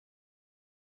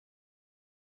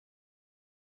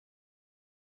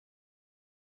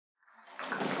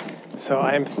So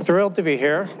I'm thrilled to be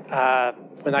here.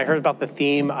 When I heard about the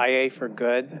theme, IA for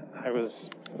Good, I was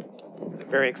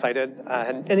very excited.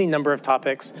 And any number of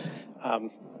topics.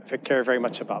 I care very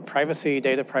much about privacy,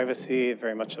 data privacy,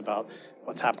 very much about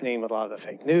what's happening with a lot of the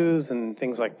fake news and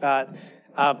things like that.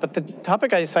 But the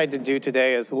topic I decided to do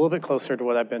today is a little bit closer to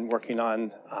what I've been working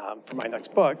on for my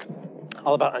next book,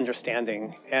 all about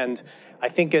understanding. And I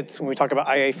think it's, when we talk about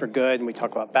IA for good and we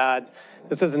talk about bad,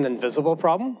 this is an invisible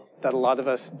problem that a lot of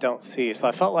us don't see. So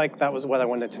I felt like that was what I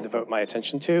wanted to devote my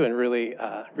attention to and really,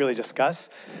 really discuss.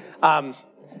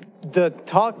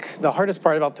 The hardest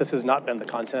part about this has not been the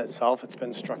content itself, it's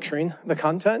been structuring the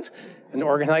content and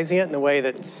organizing it in a way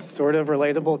that's sort of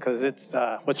relatable, because it's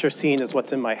what you're seeing is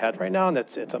what's in my head right now, and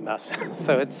it's a mess.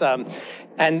 So it's,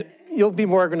 and you'll be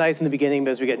more organized in the beginning,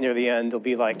 but as we get near the end, it'll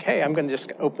be like, hey, I'm gonna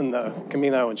just open the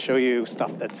Camino and show you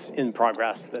stuff that's in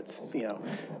progress, that's,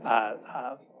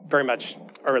 very much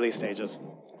early stages.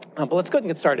 But let's go ahead and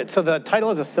get started. So the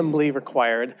title is Assembly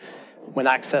Required When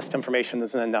Access to Information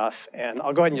Isn't Enough. And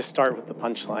I'll go ahead and just start with the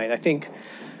punchline. I think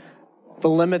I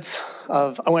want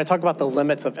to talk about the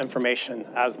limits of information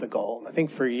as the goal. I think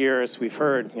for years we've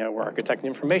heard, we're architecting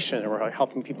information, or we're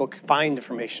helping people find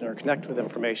information or connect with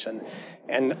information.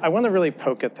 And I want to really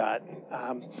poke at that.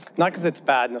 Not because it's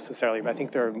bad necessarily, but I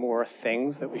think there are more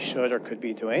things that we should or could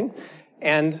be doing.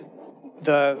 And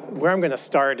where I'm going to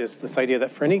start is this idea that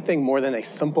for anything more than a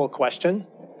simple question,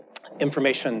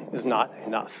 information is not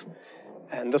enough.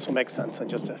 And this will make sense in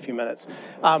just a few minutes.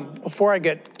 Before I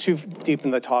get too deep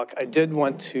in the talk, I did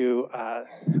want to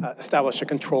establish a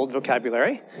controlled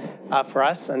vocabulary for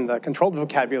us. And the controlled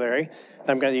vocabulary that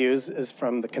I'm going to use is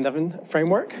from the Cynefin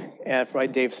framework and by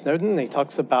Dave Snowden. He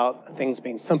talks about things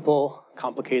being simple,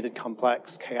 complicated,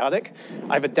 complex, chaotic.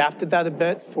 I've adapted that a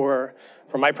bit for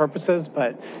my purposes,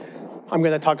 but I'm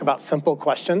going to talk about simple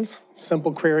questions,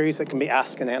 simple queries that can be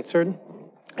asked and answered.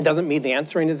 It doesn't mean the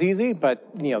answering is easy,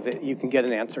 but that you can get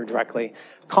an answer directly.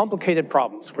 Complicated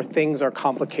problems, where things are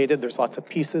complicated, there's lots of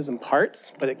pieces and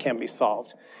parts, but it can be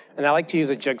solved. And I like to use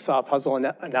a jigsaw puzzle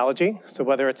analogy. So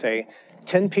whether it's a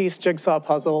 10-piece jigsaw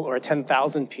puzzle or a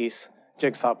 10,000-piece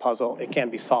jigsaw puzzle, it can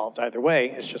be solved either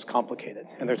way. It's just complicated,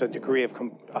 and there's a degree of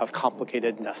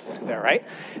complicatedness there, right?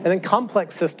 And then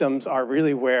complex systems are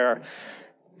really where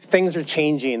things are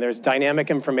changing, there's dynamic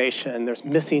information, there's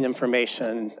missing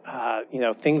information,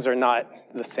 things are not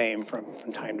the same from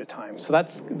time to time. So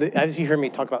that's, as you hear me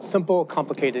talk about simple,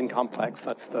 complicated, and complex,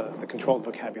 that's the controlled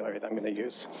vocabulary that I'm going to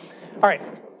use. All right,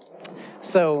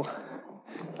 so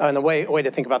and the way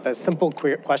to think about this, simple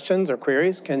questions or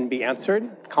queries can be answered,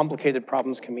 complicated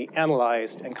problems can be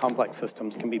analyzed, and complex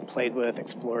systems can be played with,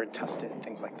 explored, tested,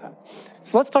 things like that.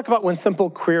 So let's talk about when simple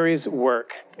queries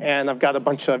work. And I've got a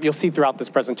bunch of, you'll see throughout this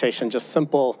presentation, just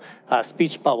simple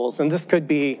speech bubbles. And this could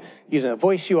be using a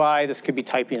voice UI, this could be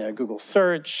typing a Google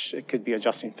search, it could be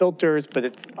adjusting filters,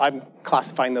 but I'm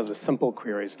classifying those as simple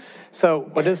queries. So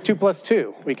what is 2 plus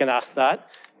 2? We can ask that,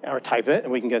 or type it,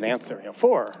 and we can get an answer,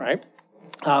 4, right?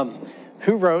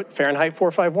 Who wrote Fahrenheit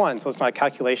 451? So it's not a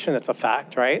calculation, it's a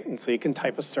fact, right? And so you can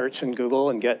type a search in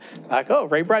Google and get back, oh,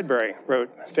 Ray Bradbury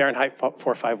wrote Fahrenheit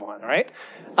 451, right?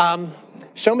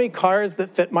 Show me cars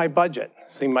that fit my budget.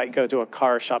 So you might go to a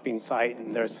car shopping site,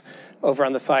 and there's, over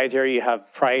on the side here, you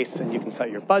have price, and you can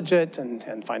set your budget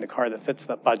and find a car that fits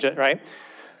that budget, right?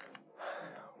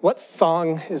 What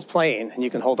song is playing? And you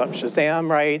can hold up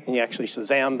Shazam, right? And you actually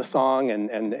Shazam the song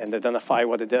and identify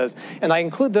what it is. And I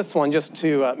include this one just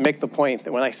to make the point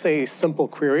that when I say simple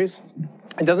queries,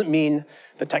 it doesn't mean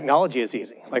the technology is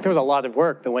easy. Like, there was a lot of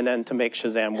work that went in to make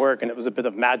Shazam work, and it was a bit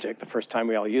of magic the first time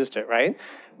we all used it, right?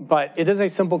 But it is a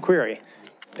simple query.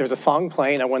 There's a song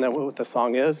playing, I want to know what the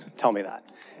song is, tell me that.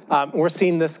 We're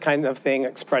seeing this kind of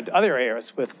thing spread to other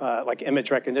areas with like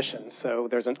image recognition. So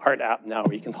there's an art app now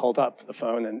where you can hold up the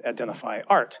phone and identify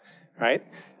art, right?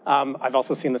 I've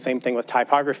also seen the same thing with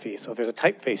typography. So if there's a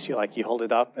typeface you hold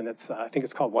it up, and it's I think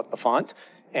it's called What the Font,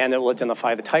 and it will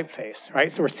identify the typeface, right?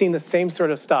 So we're seeing the same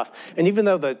sort of stuff. And even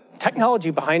though the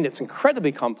technology behind it's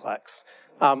incredibly complex,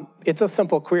 it's a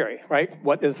simple query, right?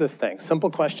 What is this thing? Simple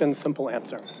question, simple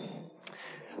answer.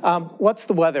 What's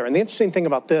the weather? And the interesting thing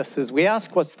about this is we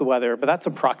ask what's the weather, but that's a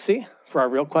proxy for our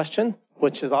real question,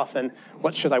 which is often,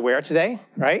 what should I wear today,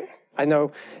 right? I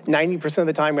know 90% of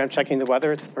the time when I'm checking the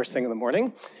weather, it's the first thing in the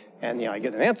morning, and I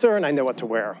get an answer and I know what to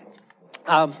wear.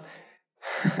 How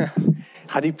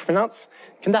do you pronounce?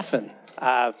 Cynefin.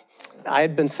 I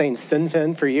had been saying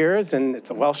Cynefin for years, and it's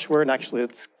a Welsh word, and actually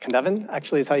it's Cynefin,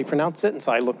 actually is how you pronounce it, and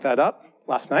so I looked that up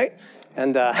last night.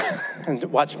 And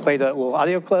played a little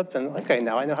audio clip, and okay,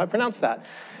 now I know how to pronounce that.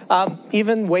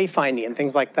 Even wayfinding and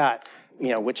things like that.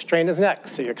 which train is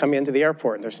next? So you're coming into the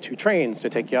airport, and there's 2 trains to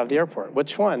take you out of the airport.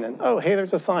 Which one? And oh, hey,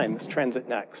 there's a sign, this transit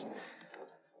next.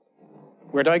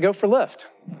 Where do I go for lift?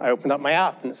 I open up my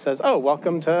app, and it says, oh,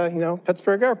 welcome to,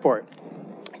 Pittsburgh Airport.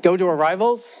 Go to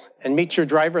arrivals and meet your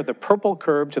driver at the purple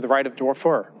curb to the right of door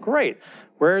 4. Great.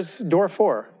 Where's door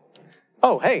 4?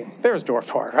 Oh, hey, there's door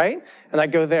 4, right? And I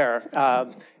go there.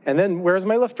 And then where's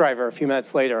my Lyft driver a few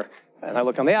minutes later? And I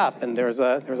look on the app, and there's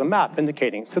a map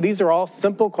indicating. So these are all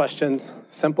simple questions,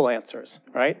 simple answers,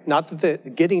 right? Not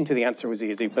that getting to the answer was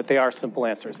easy, but they are simple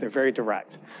answers. They're very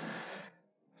direct.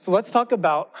 So let's talk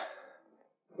about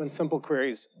when simple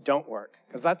queries don't work,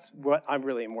 because that's what I'm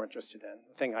really more interested in,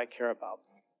 the thing I care about.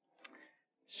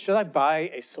 Should I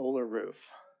buy a solar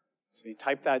roof? So you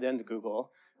type that into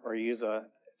Google, or you use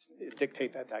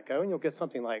dictate.go, and you'll get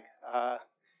something like,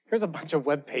 here's a bunch of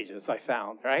web pages I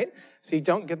found, right? So you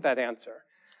don't get that answer.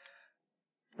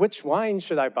 Which wine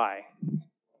should I buy?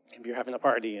 If you're having a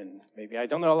party and maybe I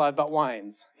don't know a lot about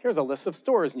wines, here's a list of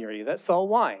stores near you that sell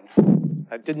wine.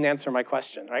 That didn't answer my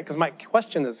question, right? Because my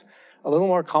question is a little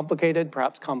more complicated,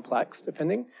 perhaps complex,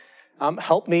 depending.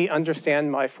 Help me understand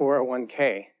my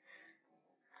 401k.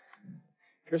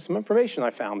 Here's some information I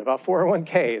found about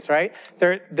 401ks, right?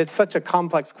 That's such a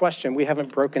complex question. We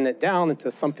haven't broken it down into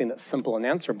something that's simple and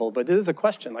answerable, but it is a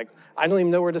question. Like, I don't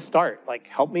even know where to start. Like,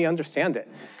 help me understand it.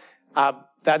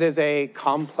 That is a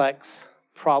complex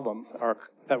problem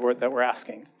that we're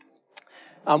asking.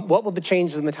 What will the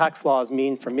changes in the tax laws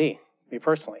mean for me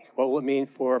personally? What will it mean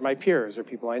for my peers or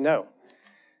people I know?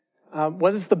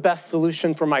 What is the best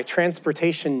solution for my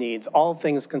transportation needs, all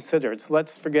things considered? So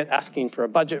let's forget asking for a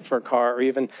budget for a car or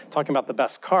even talking about the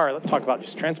best car. Let's talk about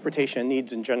just transportation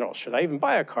needs in general. Should I even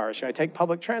buy a car? Should I take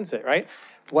public transit, right?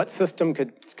 What system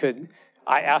could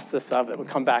I ask this of that would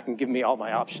come back and give me all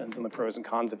my options and the pros and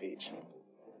cons of each?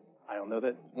 I don't know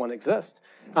that one exists.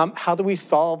 How do we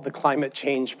solve the climate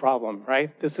change problem,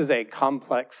 right? This is a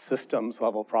complex systems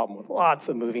level problem with lots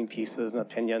of moving pieces and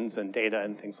opinions and data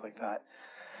and things like that.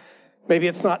 Maybe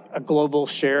it's not a global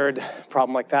shared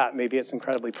problem like that. Maybe it's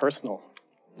incredibly personal.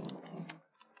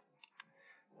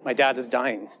 My dad is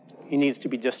dying. He needs to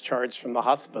be discharged from the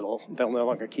hospital. They'll no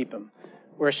longer keep him.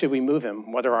 Where should we move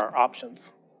him? What are our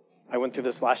options? I went through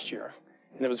this last year,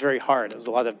 and it was very hard. It was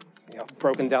a lot of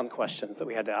broken down questions that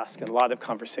we had to ask and a lot of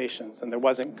conversations, and there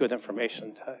wasn't good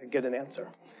information to get an answer.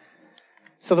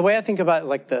 So the way I think about it is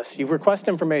like this. You request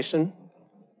information,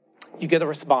 you get a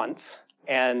response,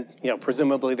 and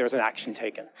presumably there's an action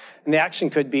taken. And the action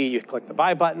could be you click the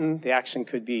buy button. The action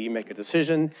could be you make a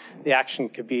decision. The action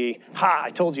could be, I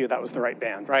told you that was the right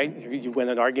band, right? You win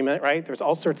an argument, right? There's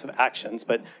all sorts of actions,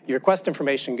 but you request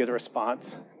information, get a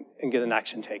response, and get an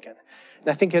action taken. And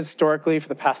I think historically, for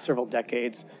the past several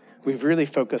decades, we've really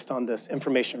focused on this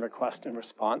information request and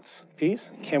response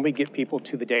piece. Can we get people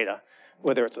to the data?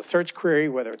 Whether it's a search query,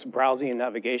 whether it's browsing and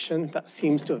navigation, that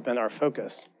seems to have been our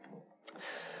focus.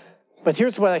 But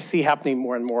here's what I see happening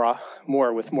more and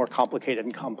more with more complicated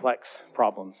and complex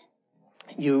problems.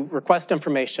 You request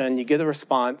information, you get a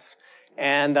response,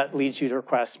 and that leads you to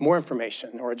request more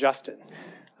information or adjust it.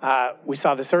 We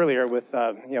saw this earlier with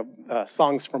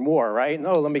songs from war, right? And,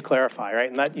 let me clarify,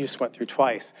 right? And that you just went through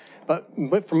twice. But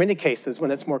for many cases, when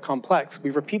it's more complex,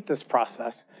 we repeat this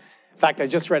process. In fact, I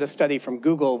just read a study from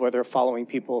Google where they're following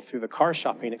people through the car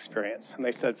shopping experience. And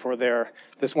they said for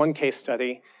this one case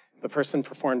study, the person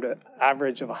performed an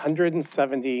average of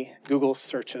 170 Google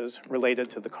searches related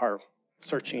to the car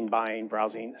searching, buying,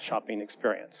 browsing, shopping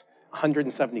experience.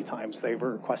 170 times they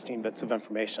were requesting bits of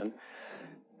information.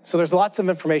 So there's lots of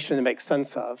information to make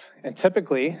sense of. And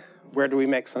typically, where do we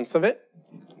make sense of it?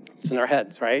 It's in our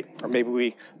heads, right? Or maybe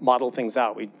we model things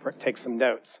out. We take some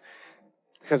notes.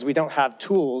 Because we don't have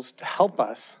tools to help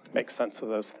us make sense of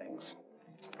those things.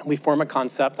 We form a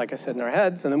concept, like I said, in our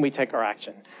heads, and then we take our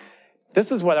action. This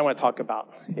is what I want to talk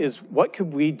about, is what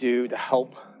could we do to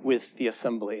help with the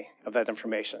assembly of that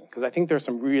information? Because I think there's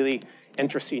some really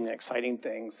interesting and exciting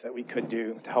things that we could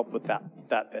do to help with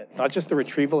that bit. Not just the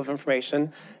retrieval of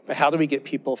information, but how do we get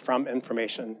people from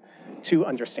information to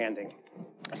understanding?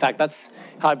 In fact, that's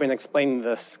how I've been explaining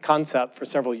this concept for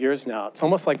several years now. It's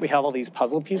almost like we have all these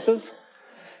puzzle pieces,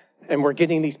 and we're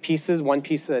getting these pieces one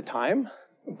piece at a time,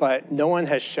 but no one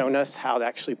has shown us how to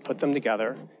actually put them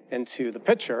together into the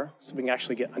picture so we can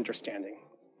actually get understanding.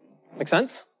 Make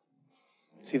sense?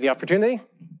 See the opportunity?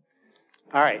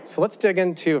 All right, so let's dig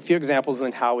into a few examples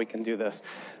and how we can do this.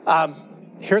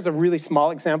 Here's a really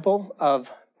small example of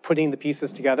putting the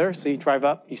pieces together. So you drive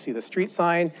up, you see the street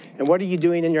sign, and what are you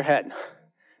doing in your head?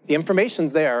 The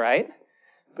information's there, right?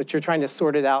 but you're trying to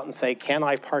sort it out and say, can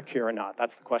I park here or not?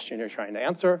 That's the question you're trying to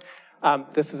answer.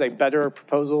 This is a better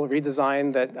proposal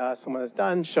redesign that someone has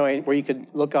done, showing where you could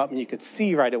look up and you could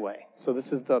see right away. So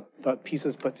this is the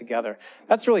pieces put together.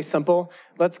 That's really simple.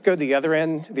 Let's go to the other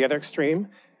end, the other extreme.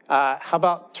 How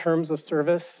about terms of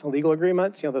service, legal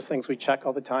agreements, those things we check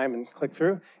all the time and click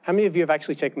through? How many of you have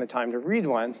actually taken the time to read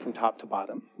one from top to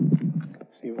bottom?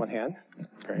 See one hand?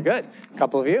 Very good. A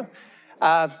couple of you.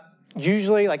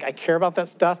 Usually, I care about that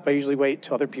stuff, but I usually wait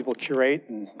till other people curate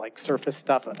and surface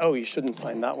stuff. Oh, you shouldn't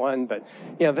sign that one. But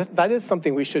that is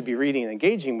something we should be reading and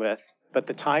engaging with, but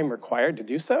the time required to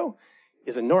do so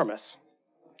is enormous.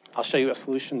 I'll show you a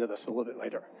solution to this a little bit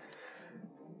later.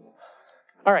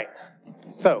 All right,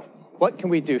 so what can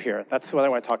we do here? That's what I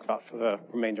want to talk about for the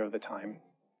remainder of the time.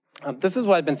 This is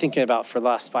what I've been thinking about for the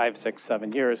last 5, 6,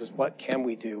 7 years, is what can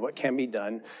we do, what can be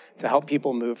done to help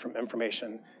people move from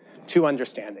information to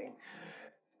understanding.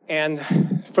 And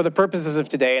for the purposes of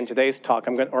today and today's talk,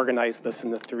 I'm going to organize this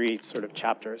into 3 sort of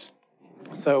chapters.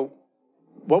 So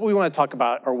what we want to talk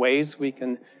about are ways we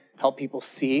can help people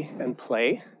see and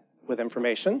play with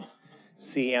information,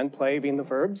 see and play being the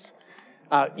verbs,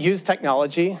 use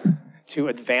technology to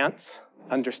advance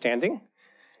understanding.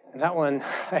 And that one,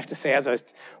 I have to say, as I was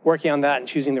working on that and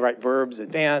choosing the right verbs,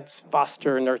 advance,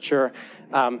 foster, nurture,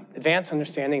 advance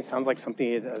understanding sounds like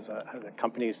something as a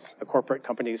corporate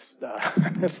company's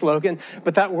slogan.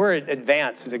 But that word,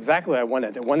 advance, is exactly what I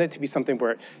wanted. I wanted it to be something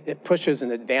where it pushes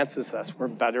and advances us. We're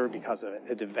better because of it.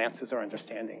 It advances our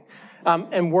understanding.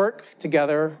 And work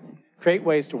together, create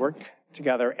ways to work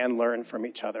together and learn from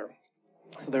each other.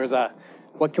 So there's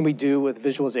what can we do with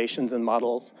visualizations and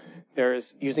models?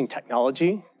 There's using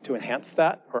technology to enhance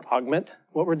that or augment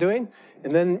what we're doing,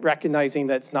 and then recognizing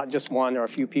that it's not just one or a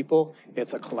few people,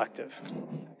 it's a collective.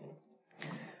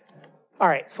 All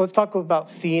right, so let's talk about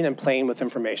seeing and playing with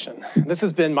information. This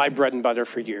has been my bread and butter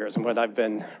for years and what I've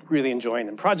been really enjoying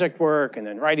in project work and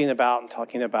then writing about and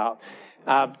talking about.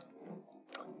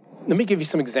 Let me give you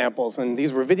some examples, and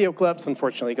these were video clips.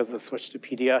 Unfortunately, because of the switch to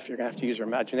PDF, you're gonna have to use your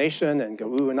imagination and go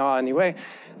ooh and ah anyway.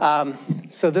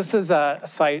 So this is a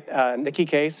site, Nicky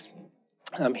Case.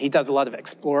 He does a lot of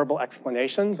explorable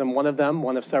explanations, and one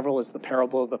of several, is the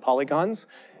parable of the polygons.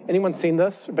 Anyone seen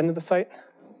this or been to the site?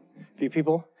 A few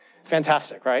people?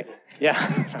 Fantastic, right?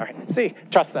 Yeah, all right, see,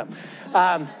 trust them.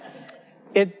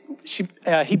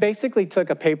 He basically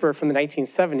took a paper from the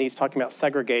 1970s talking about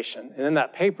segregation, and in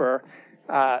that paper,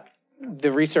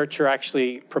 the researcher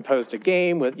actually proposed a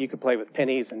game with you could play with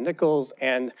pennies and nickels,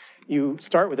 and you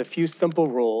start with a few simple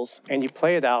rules and you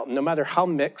play it out. No matter how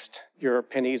mixed your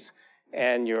pennies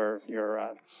and your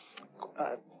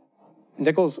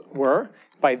nickels were,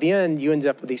 by the end you end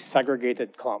up with these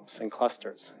segregated clumps and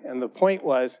clusters. And the point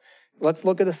was, let's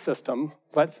look at a system,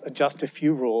 let's adjust a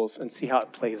few rules and see how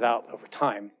it plays out over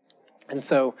time. And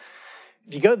so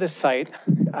if you go to this site,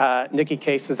 Nicky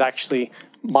Case has actually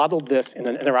modeled this in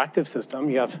an interactive system.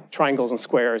 You have triangles and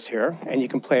squares here, and you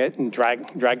can play it and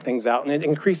drag things out, and it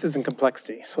increases in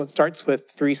complexity. So it starts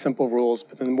with 3 simple rules,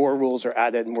 but then more rules are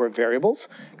added, more variables.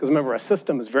 Because remember, a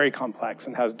system is very complex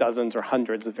and has dozens or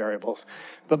hundreds of variables.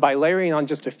 But by layering on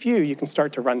just a few, you can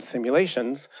start to run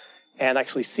simulations and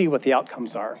actually see what the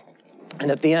outcomes are. And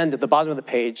at the end, at the bottom of the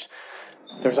page,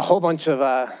 there's a whole bunch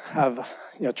of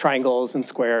triangles and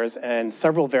squares and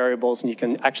several variables, and you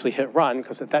can actually hit run,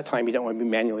 because at that time you don't want to be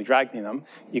manually dragging them.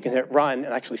 You can hit run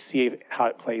and actually see how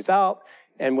it plays out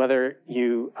and whether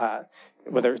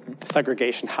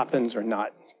segregation happens or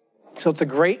not. So it's a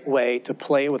great way to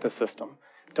play with a system,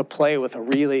 to play with a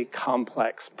really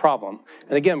complex problem.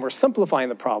 And again, we're simplifying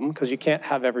the problem because you can't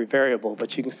have every variable,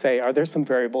 but you can say, are there some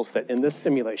variables that in this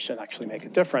simulation actually make a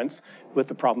difference with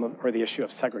the problem or the issue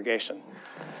of segregation?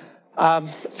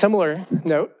 Similar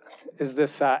note is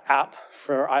this app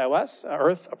for iOS,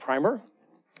 Earth, a primer,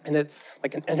 and it's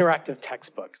like an interactive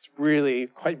textbook. It's really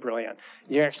quite brilliant.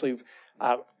 You actually,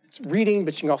 it's reading,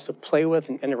 but you can also play with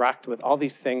and interact with all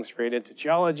these things related to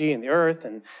geology and the Earth,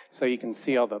 and so you can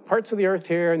see all the parts of the Earth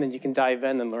here, and then you can dive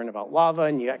in and learn about lava,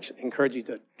 and you actually encourage you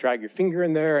to drag your finger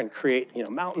in there and create,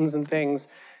 mountains and things.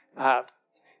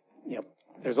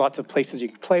 There's lots of places you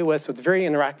can play with, so it's very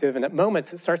interactive, and at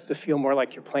moments it starts to feel more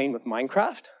like you're playing with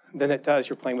Minecraft than it does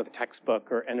you're playing with a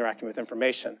textbook or interacting with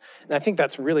information. And I think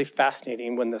that's really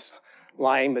fascinating when this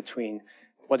line between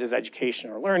what is education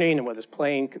or learning and what is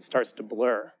playing starts to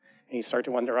blur. And you start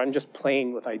to wonder, I'm just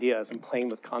playing with ideas and playing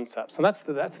with concepts. And that's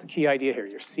the key idea here.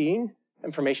 You're seeing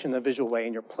information in a visual way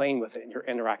and you're playing with it and you're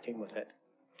interacting with it.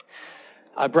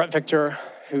 Brett Victor,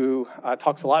 who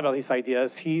talks a lot about these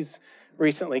ideas, he's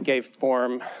recently gave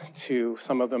form to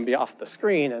some of them be off the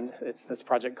screen, and it's this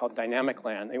project called Dynamic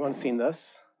Land. Anyone seen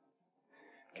this?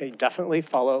 Okay, definitely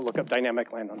look up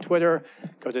Dynamic Land on Twitter,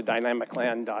 go to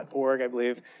dynamicland.org, I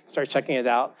believe, start checking it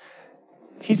out.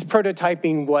 He's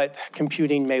prototyping what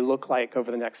computing may look like over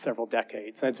the next several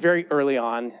decades. And it's very early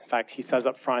on. In fact, he says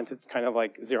up front, it's kind of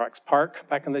like Xerox PARC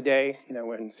back in the day,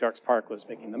 when Xerox PARC was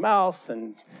making the mouse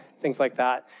and things like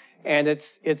that. And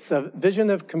it's the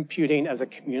vision of computing as a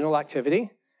communal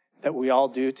activity that we all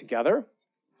do together.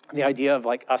 The idea of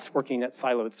like us working at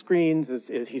siloed screens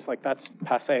is he's like, that's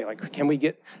passe. Like, can we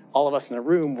get all of us in a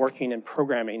room working and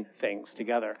programming things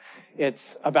together?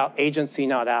 It's about agency,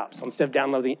 not apps. So instead of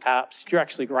downloading apps, you're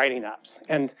actually writing apps.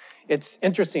 And it's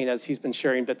interesting as he's been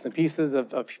sharing bits and pieces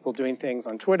of people doing things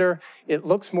on Twitter. It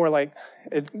looks more like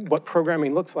what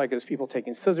programming looks like is people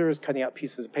taking scissors, cutting out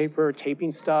pieces of paper,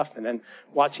 taping stuff, and then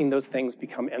watching those things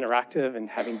become interactive and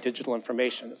having digital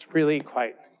information. It's really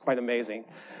quite amazing.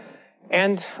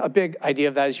 And a big idea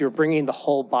of that is you're bringing the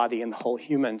whole body and the whole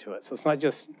human to it. So it's not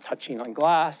just touching on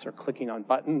glass or clicking on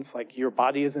buttons, like your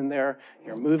body is in there,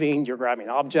 you're moving, you're grabbing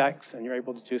objects, and you're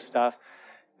able to do stuff.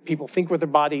 People think with their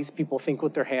bodies, people think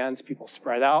with their hands, people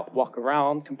spread out, walk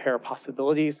around, compare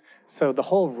possibilities. So the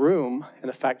whole room, in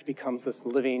effect, becomes this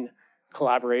living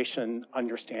collaboration,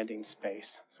 understanding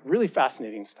space. So really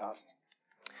fascinating stuff.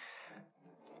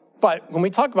 But when we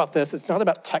talk about this, it's not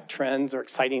about tech trends or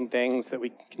exciting things that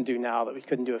we can do now that we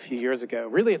couldn't do a few years ago.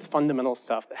 Really, it's fundamental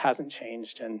stuff that hasn't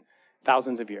changed in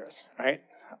thousands of years, right?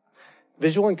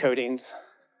 Visual encodings,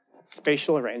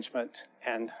 spatial arrangement,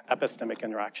 and epistemic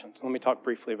interactions. Let me talk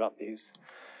briefly about these.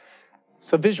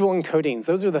 So visual encodings,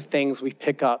 those are the things we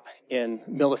pick up in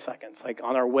milliseconds, like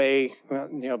on our way,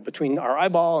 between our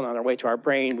eyeball and on our way to our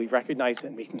brain, we recognize it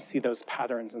and we can see those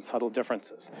patterns and subtle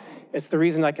differences. It's the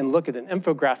reason I can look at an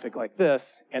infographic like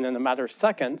this, and in a matter of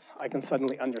seconds, I can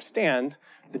suddenly understand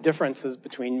the differences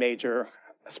between major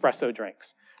espresso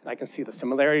drinks. And I can see the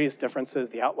similarities,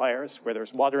 differences, the outliers, where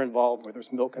there's water involved, where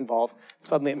there's milk involved.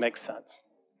 Suddenly it makes sense,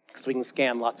 because we can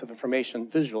scan lots of information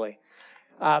visually.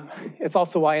 It's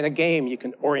also why in a game you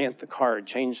can orient the card,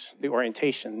 change the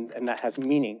orientation, and that has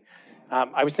meaning.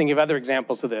 I was thinking of other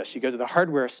examples of this. You go to the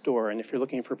hardware store, and if you're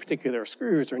looking for particular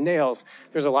screws or nails,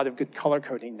 there's a lot of good color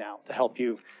coding now to help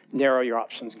you narrow your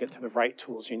options and get to the right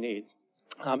tools you need.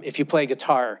 If you play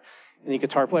guitar, any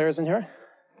guitar players in here?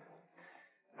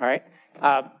 All right.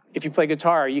 If you play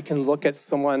guitar, you can look at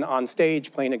someone on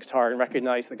stage playing a guitar and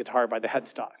recognize the guitar by the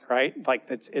headstock, right? Like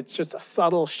it's just a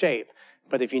subtle shape.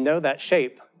 But if you know that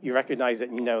shape, you recognize it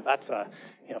and you know that's a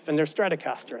Fender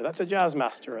Stratocaster, that's a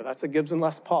Jazzmaster, that's a Gibson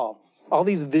Les Paul. All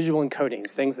these visual encodings,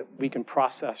 things that we can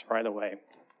process right away.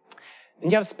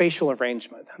 And you have spatial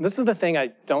arrangement. And this is the thing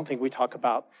I don't think we talk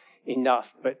about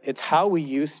enough, but it's how we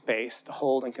use space to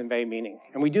hold and convey meaning.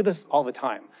 And we do this all the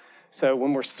time. So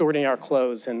when we're sorting our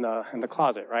clothes in the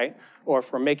closet, right? Or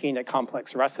if we're making a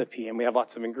complex recipe and we have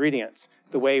lots of ingredients,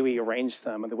 the way we arrange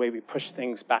them and the way we push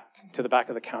things back to the back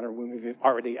of the counter when we've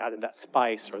already added that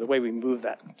spice, or the way we move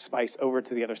that spice over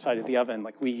to the other side of the oven,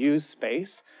 like we use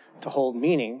space to hold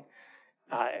meaning.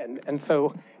 And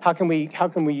so how can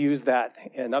we use that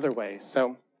in other ways?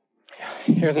 So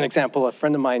here's an example a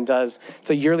friend of mine does. It's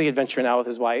a yearly adventure now with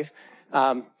his wife.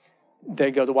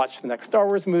 They go to watch the next Star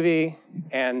Wars movie,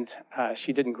 and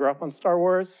she didn't grow up on Star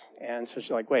Wars, and so she's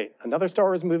like, wait, another Star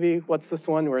Wars movie? What's this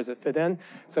one? Where does it fit in?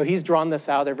 So he's drawn this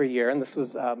out every year, and this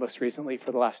was most recently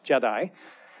for The Last Jedi.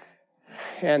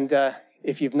 And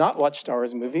if you've not watched Star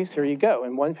Wars movies, here you go.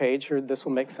 In one page, here, this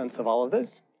will make sense of all of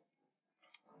this.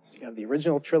 So you have the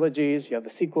original trilogies, you have the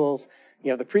sequels, you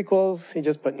have the prequels. He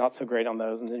just put not so great on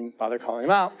those and didn't bother calling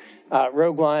them out.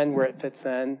 Rogue One, where it fits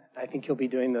in. I think he'll be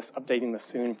doing this, updating this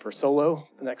soon for Solo,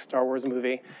 the next Star Wars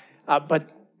movie. But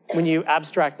when you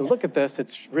abstract and look at this,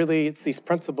 it's these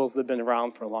principles that have been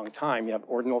around for a long time. You have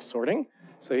ordinal sorting.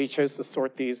 So he chose to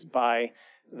sort these by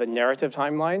the narrative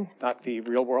timeline, not the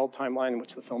real world timeline in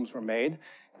which the films were made.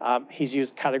 He's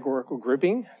used categorical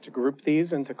grouping to group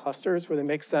these into clusters where they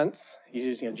make sense. He's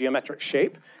using a geometric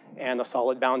shape and a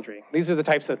solid boundary. These are the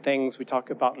types of things we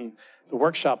talk about in the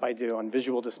workshop I do on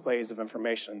visual displays of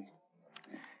information.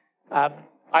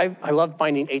 I love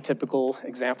finding atypical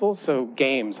examples. So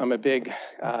games, I'm a big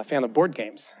fan of board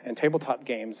games and tabletop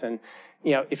games. And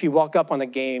if you walk up on a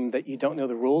game that you don't know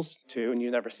the rules to and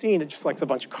you've never seen, it just likes a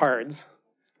bunch of cards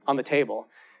on the table.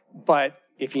 But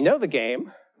if you know the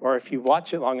game, or if you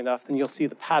watch it long enough, then you'll see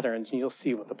the patterns and you'll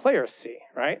see what the players see,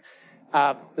 right?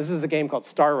 This is a game called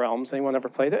Star Realms. Anyone ever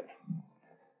played it?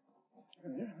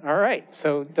 All right,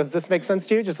 so does this make sense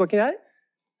to you, just looking at it?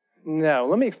 No,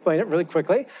 let me explain it really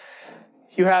quickly.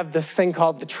 You have this thing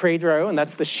called the trade row, and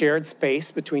that's the shared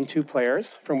space between two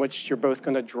players from which you're both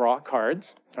going to draw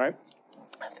cards, all right?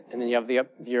 And then you have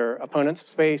your opponent's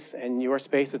space and your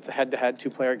space. It's a head-to-head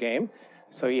two-player game.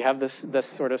 So you have this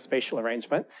sort of spatial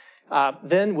arrangement.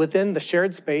 Then within the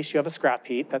shared space, you have a scrap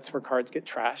heap. That's where cards get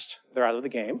trashed. They're out of the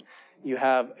game. You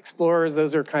have explorers.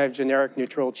 Those are kind of generic,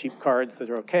 neutral, cheap cards that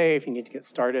are okay. If you need to get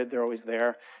started, they're always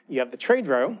there. You have the trade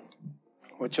row,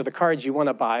 which are the cards you want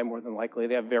to buy more than likely.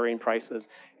 They have varying prices,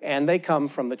 and they come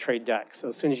from the trade deck. So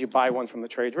as soon as you buy one from the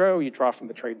trade row, you draw from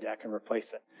the trade deck and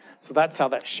replace it. So that's how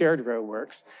that shared row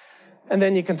works. And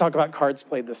then you can talk about cards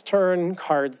played this turn,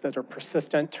 cards that are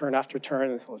persistent turn after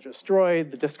turn until they're destroyed,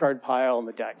 the discard pile, and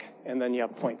the deck. And then you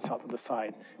have points out to the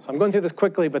side. So I'm going through this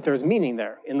quickly, but there's meaning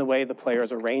there in the way the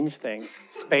players arrange things.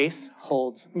 Space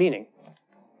holds meaning.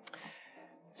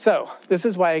 So this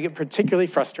is why I get particularly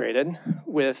frustrated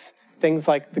with things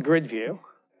like the grid view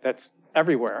that's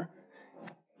everywhere.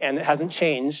 And it hasn't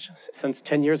changed since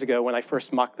 10 years ago when I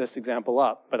first mocked this example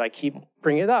up. But I keep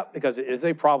bringing it up because it is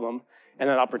a problem and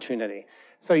an opportunity.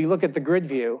 So you look at the grid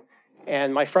view,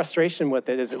 and my frustration with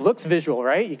it is it looks visual,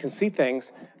 right? You can see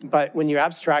things, but when you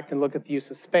abstract and look at the use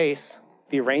of space,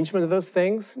 the arrangement of those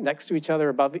things next to each other,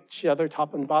 above each other,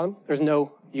 top and bottom, there's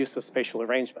no use of spatial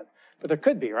arrangement. But there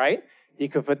could be, right? You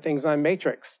could put things on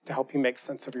matrix to help you make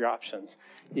sense of your options.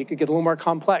 You could get a little more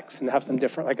complex and have some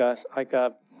different, like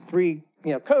a three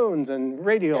cones and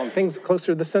radial and things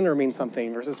closer to the center mean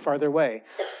something versus farther away.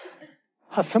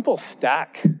 A simple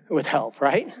stack would help,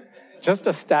 right? Just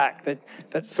a stack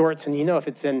that sorts, and if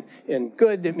it's in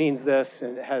good, it means this,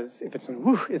 and if it's in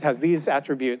woo, it has these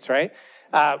attributes, right?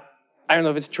 I don't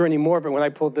know if it's true anymore, but when I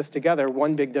pulled this together,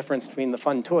 one big difference between the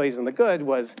fun toys and the good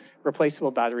was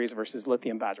replaceable batteries versus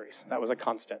lithium batteries. That was a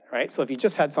constant, right? So if you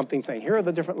just had something saying, here are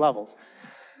the different levels,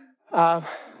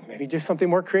 maybe do something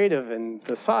more creative, and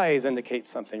the size indicates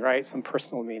something, right? Some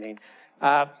personal meaning.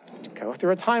 Go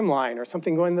through a timeline or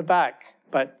something going in the back.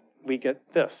 But we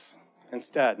get this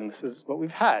instead, and this is what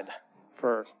we've had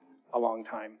for a long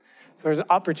time. So there's an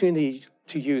opportunity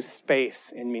to use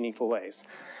space in meaningful ways.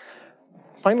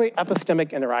 Finally,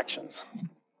 epistemic interactions.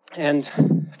 And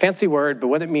fancy word, but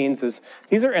what it means is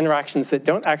these are interactions that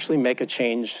don't actually make a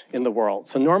change in the world.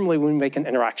 So normally when we make an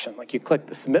interaction, like you click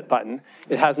the submit button,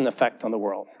 it has an effect on the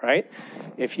world, right?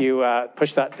 If you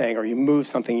push that thing or you move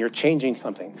something, you're changing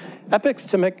something.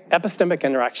 Epistemic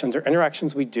interactions are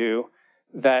interactions we do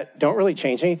that don't really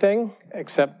change anything,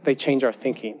 except they change our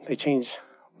thinking. They change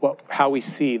how we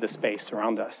see the space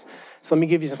around us. So let me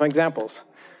give you some examples.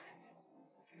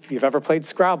 If you've ever played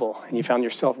Scrabble and you found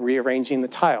yourself rearranging the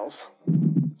tiles,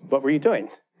 what were you doing?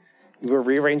 You were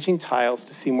rearranging tiles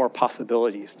to see more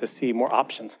possibilities, to see more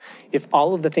options. If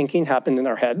all of the thinking happened in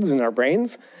our heads and our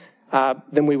brains,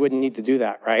 then we wouldn't need to do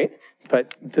that, right?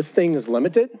 But this thing is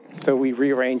limited, so we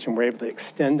rearrange and we're able to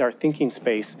extend our thinking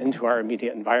space into our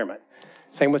immediate environment.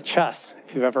 Same with chess.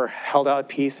 If you've ever held out a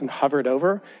piece and hovered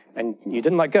over, and you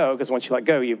didn't let go, because once you let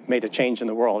go, you've made a change in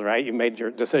the world, right? You made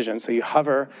your decision. So you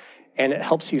hover, and it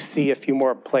helps you see a few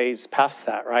more plays past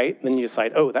that, right? Then you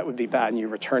decide, oh, that would be bad, and you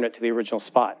return it to the original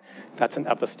spot. That's an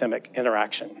epistemic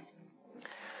interaction.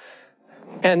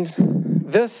 And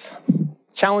this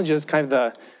challenges kind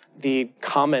of the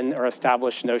common or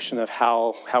established notion of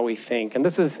how we think. And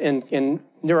this is in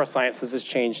neuroscience, this has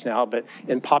changed now, but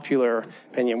in popular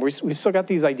opinion, we've still got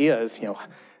these ideas,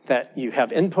 that you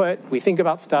have input, we think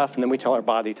about stuff, and then we tell our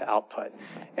body to output.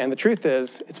 And the truth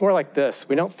is, it's more like this.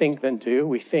 We don't think then do,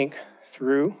 we think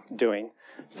through doing.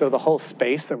 So the whole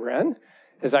space that we're in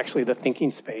is actually the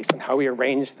thinking space, and how we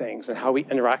arrange things and how we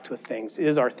interact with things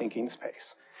is our thinking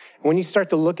space. And when you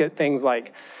start to look at things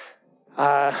like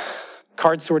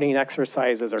card sorting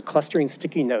exercises or clustering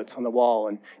sticky notes on the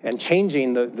wall and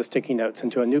changing the sticky notes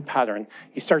into a new pattern,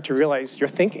 you start to realize you're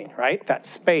thinking, right? That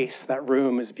space, that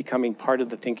room is becoming part of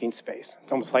the thinking space.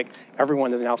 It's almost like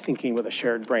everyone is now thinking with a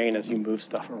shared brain as you move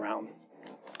stuff around.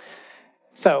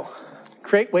 So,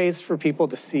 create ways for people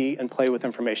to see and play with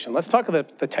information. Let's talk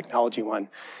about the technology one.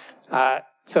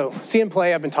 So, see and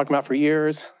play I've been talking about for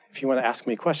years. If you want to ask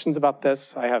me questions about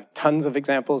this, I have tons of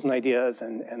examples and ideas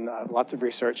and lots of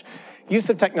research. Use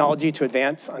of technology to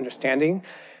advance understanding.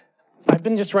 I've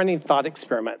been just running thought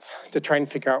experiments to try and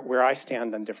figure out where I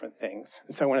stand on different things.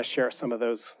 And so I want to share some of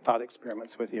those thought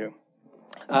experiments with you.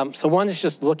 So one is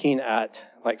just looking at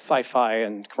like sci-fi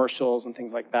and commercials and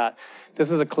things like that.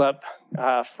 This is a clip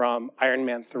from Iron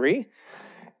Man 3.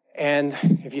 And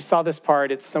if you saw this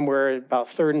part, it's somewhere about a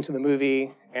third into the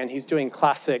movie, and he's doing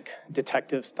classic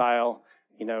detective style,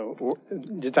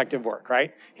 detective work,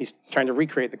 right? He's trying to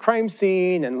recreate the crime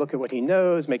scene and look at what he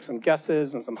knows, make some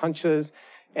guesses and some hunches.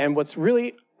 And what's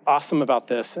really awesome about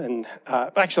this, and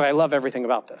actually I love everything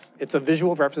about this, it's a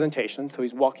visual representation. So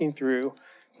he's walking through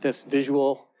this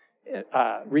visual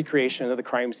recreation of the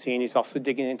crime scene. He's also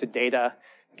digging into data,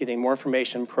 getting more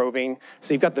information, probing.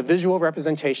 So you've got the visual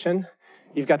representation,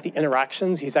 you've got the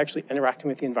interactions, he's actually interacting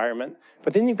with the environment,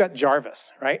 but then you've got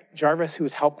Jarvis, right? Jarvis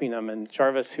who's helping him and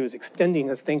Jarvis who's extending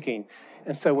his thinking.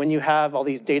 And so when you have all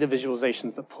these data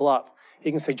visualizations that pull up,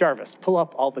 you can say, Jarvis, pull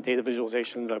up all the data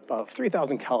visualizations above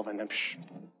 3,000 Kelvin, and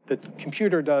the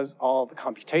computer does all the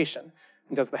computation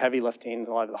and does the heavy lifting,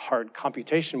 a lot of the hard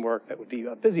computation work that would be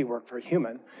a busy work for a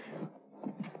human.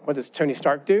 What does Tony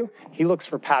Stark do? He looks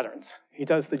for patterns. He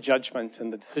does the judgment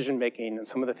and the decision making and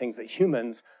some of the things that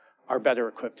humans are better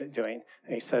equipped at doing.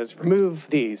 And he says, remove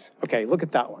these. Okay, look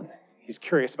at that one. He's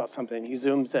curious about something. He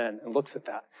zooms in and looks at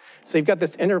that. So you've got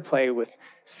this interplay with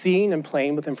seeing and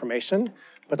playing with information,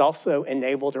 but also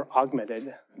enabled or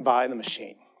augmented by the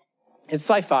machine. It's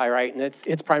sci-fi, right? And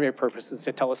its primary purpose is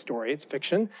to tell a story. It's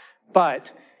fiction,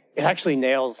 but it actually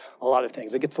nails a lot of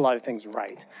things. It gets a lot of things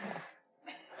right.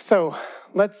 So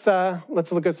let's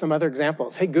look at some other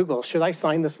examples. Hey, Google, should I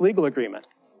sign this legal agreement?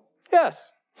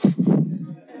 Yes.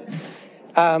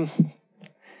 I'm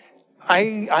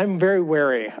very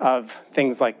wary of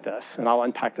things like this, and I'll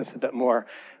unpack this a bit more.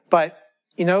 But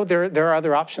there are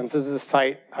other options. This is a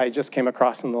site I just came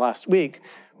across in the last week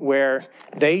where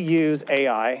they use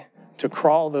AI to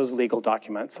crawl those legal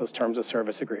documents, those terms of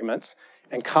service agreements,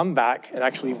 and come back and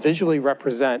actually visually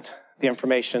represent the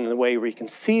information in a way where you can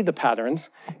see the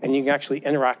patterns and you can actually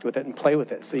interact with it and play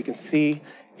with it. So you can see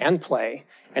and play,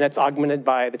 and it's augmented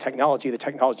by the technology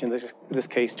in this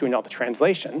case doing all the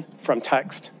translation from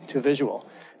text to visual.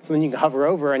 So then you can hover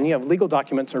over, and legal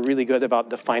documents are really good about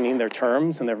defining their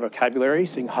terms and their vocabulary,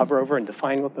 so you can hover over and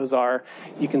define what those are.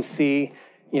 You can see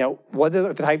what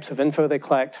are the types of info they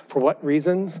collect, for what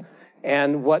reasons,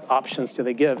 and what options do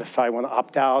they give if I want to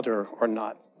opt out or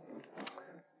not.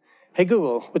 Hey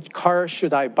Google, which car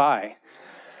should I buy?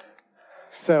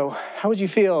 So how would you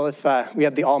feel if we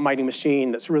had the almighty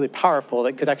machine that's really powerful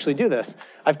that could actually do this?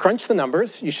 I've crunched the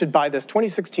numbers. You should buy this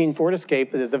 2016 Ford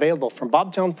Escape that is available from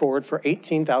Bobtown Ford for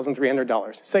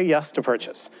 $18,300. Say yes to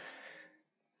purchase.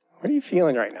 What are you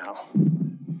feeling right now?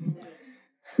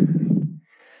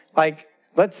 Like,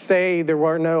 let's say there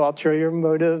were no ulterior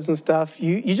motives and stuff.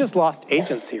 You just lost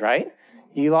agency, right?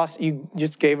 You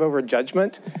just gave over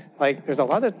judgment. Like, there's a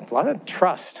lot of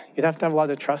trust. You'd have to have a lot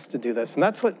of trust to do this. And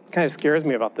that's what kind of scares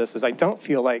me about this, is I don't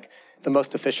feel like the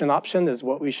most efficient option is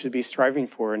what we should be striving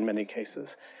for in many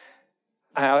cases.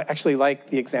 I actually like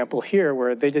the example here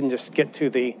where they didn't just get to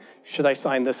the, should I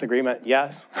sign this agreement?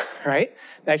 Yes, right?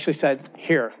 They actually said,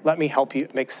 here, let me help you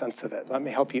make sense of it. Let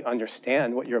me help you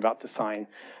understand what you're about to sign.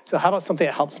 So how about something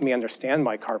that helps me understand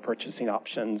my car purchasing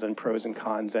options and pros and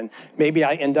cons? And maybe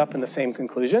I end up in the same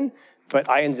conclusion, but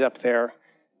I ended up there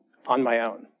on my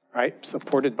own, right?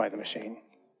 Supported by the machine.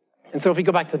 And so if we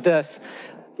go back to this,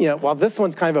 while this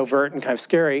one's kind of overt and kind of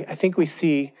scary, I think we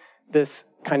see this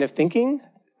kind of thinking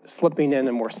slipping in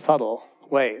more subtle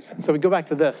ways. So we go back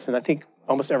to this, and I think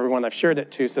almost everyone I've shared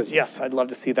it to says, yes, I'd love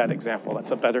to see that example.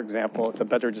 That's a better example. It's a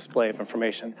better display of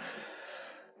information.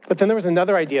 But then there was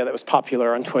another idea that was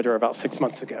popular on Twitter about 6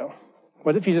 months ago.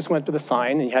 What if you just went to the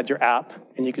sign and you had your app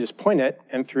and you could just point it,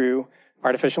 and through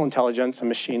artificial intelligence and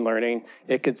machine learning,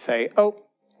 it could say, oh,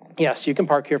 yes, you can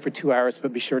park here for 2 hours,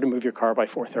 but be sure to move your car by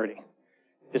 4:30.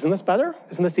 Isn't this better?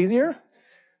 Isn't this easier?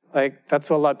 Like, that's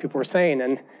what a lot of people were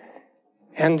saying.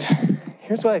 And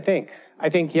here's what I think. I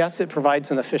think, yes, it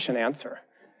provides an efficient answer.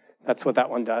 That's what that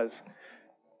one does.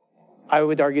 I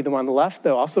would argue the one on the left,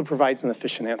 though, also provides an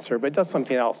efficient answer, but it does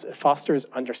something else. It fosters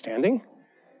understanding,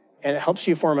 and it helps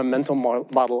you form a mental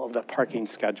model of the parking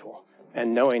schedule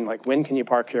and knowing, like, when can you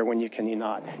park here, when can you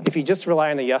not. If you just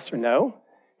rely on a yes or no,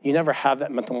 you never have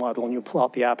that mental model, and you pull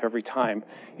out the app every time.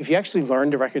 If you actually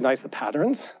learn to recognize the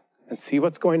patterns and see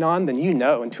what's going on, then you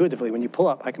know intuitively when you pull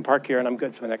up, I can park here and I'm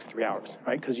good for the next 3 hours,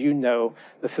 right? Because you know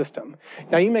the system.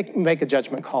 Now you make a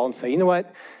judgment call and say, you know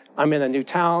what? I'm in a new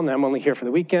town, I'm only here for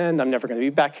the weekend, I'm never gonna be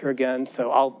back here again,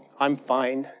 so I'm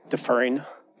fine deferring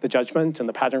the judgment and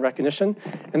the pattern recognition,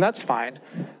 and that's fine.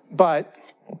 But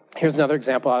here's another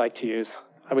example I like to use.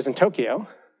 I was in Tokyo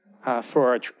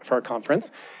for a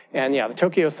conference, and yeah, the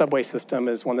Tokyo subway system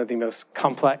is one of the most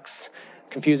complex,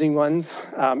 confusing ones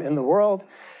in the world.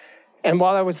 And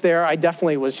while I was there, I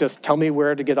definitely was just, tell me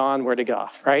where to get on, where to get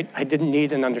off, right? I didn't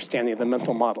need an understanding of the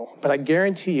mental model. But I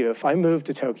guarantee you, if I moved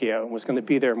to Tokyo and was going to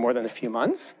be there more than a few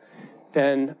months,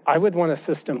 then I would want a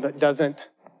system that doesn't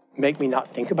make me not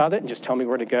think about it and just tell me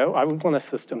where to go. I would want a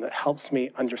system that helps me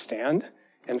understand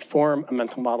and form a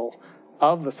mental model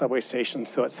of the subway station.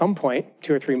 So at some point,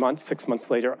 2 or 3 months, 6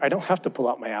 months later, I don't have to pull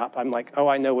out my app. I'm like, oh,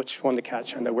 I know which one to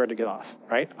catch. I know where to get off,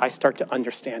 right? I start to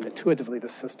understand intuitively the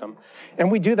system.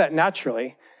 And we do that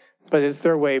naturally, but is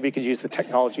there a way we could use the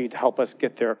technology to help us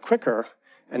get there quicker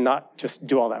and not just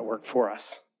do all that work for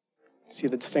us? See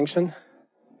the distinction?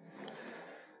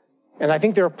 And I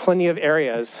think there are plenty of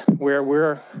areas where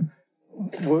we're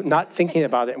not thinking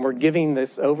about it, and we're giving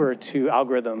this over to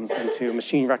algorithms and to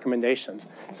machine recommendations.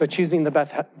 So choosing the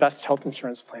best health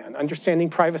insurance plan, understanding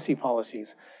privacy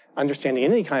policies, understanding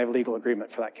any kind of legal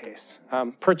agreement for that case,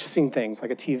 purchasing things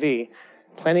like a TV,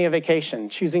 planning a vacation,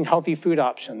 choosing healthy food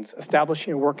options,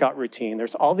 establishing a workout routine.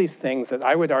 There's all these things that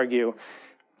I would argue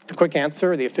the quick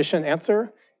answer, the efficient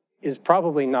answer, is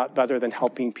probably not better than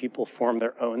helping people form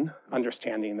their own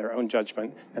understanding, their own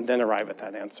judgment, and then arrive at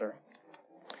that answer.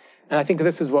 And I think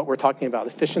this is what we're talking about,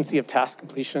 efficiency of task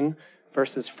completion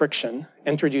versus friction,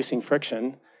 introducing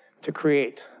friction to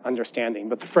create understanding.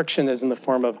 But the friction is in the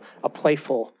form of a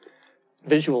playful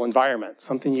visual environment,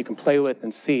 something you can play with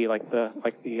and see, like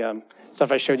the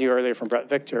stuff I showed you earlier from Brett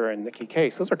Victor and Nikki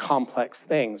Case. Those are complex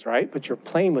things, right? But you're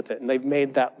playing with it, and they've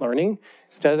made that learning,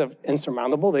 instead of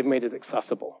insurmountable, they've made it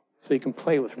accessible. So you can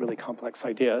play with really complex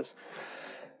ideas.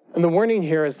 And the warning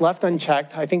here is left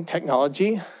unchecked, I think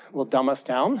technology will dumb us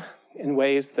down in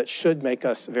ways that should make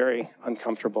us very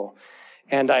uncomfortable.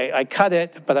 And I cut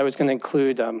it, but I was going to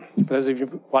include, for those of you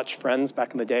who watched Friends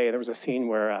back in the day, there was a scene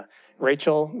where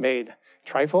Rachel made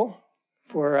trifle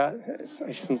for,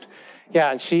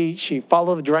 and she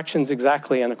followed the directions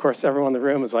exactly. And of course, everyone in the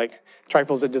room was like,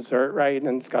 trifle's a dessert, right?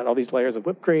 And it's got all these layers of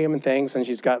whipped cream and things, and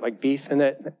she's got like beef in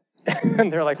it.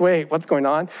 And they're like, wait, what's going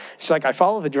on? She's like, I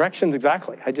followed the directions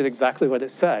exactly. I did exactly what it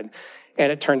said.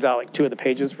 And it turns out like 2 of the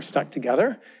pages were stuck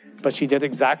together, but she did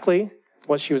exactly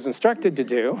what she was instructed to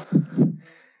do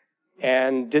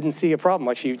and didn't see a problem.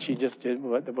 Like she just did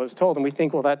what was told. And we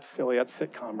think, well, that's silly, that's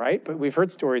sitcom, right? But we've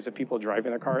heard stories of people driving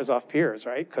their cars off piers,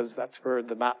 right? Because that's where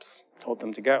the maps told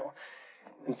them to go.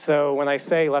 And so when I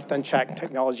say left unchecked,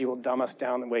 technology will dumb us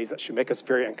down in ways that should make us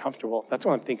very uncomfortable, that's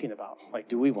what I'm thinking about. Like,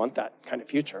 do we want that kind of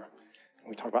future? And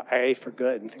we talk about IA for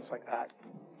good and things like that.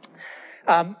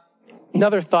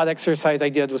 Another thought exercise I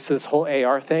did was this whole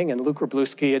AR thing, and Luke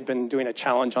Wroblewski had been doing a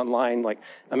challenge online, like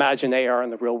imagine AR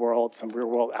in the real world, some real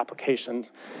world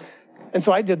applications. And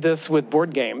so I did this with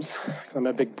board games, because I'm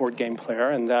a big board game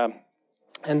player.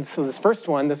 And so this first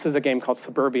one, this is a game called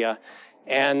Suburbia.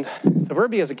 And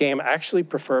Suburbia is a game I actually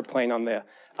prefer playing on the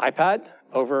iPad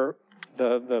over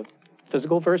the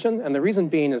physical version. And the reason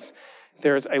being is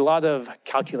there's a lot of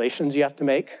calculations you have to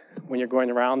make when you're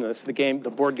going around. This the game, the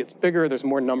board gets bigger, there's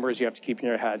more numbers you have to keep in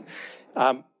your head.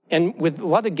 And with a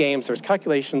lot of games, there's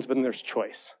calculations, but then there's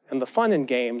choice. And the fun in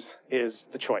games is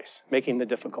the choice, making the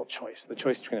difficult choice. The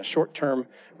choice between a short-term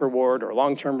reward or a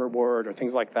long-term reward or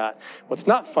things like that. What's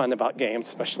not fun about games,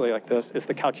 especially like this, is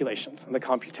the calculations and the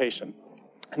computation.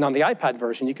 And on the iPad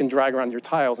version, you can drag around your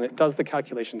tiles and it does the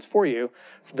calculations for you.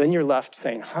 So then you're left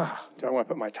saying, do I want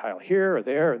to put my tile here or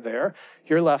there or there?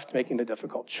 You're left making the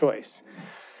difficult choice.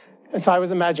 And so I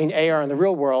was imagining AR in the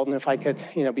real world, and if I could,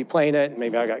 be playing it, and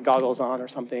maybe I got goggles on or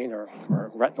something, or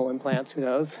retinal implants, who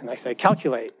knows, and I say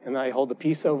calculate, and I hold the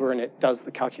piece over and it does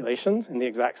the calculations in the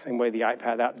exact same way the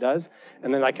iPad app does,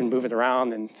 and then I can move it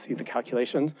around and see the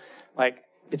calculations. Like,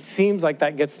 it seems like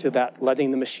that gets to that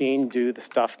letting the machine do the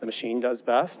stuff the machine does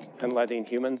best and letting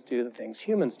humans do the things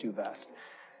humans do best.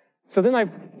 So then I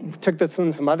took this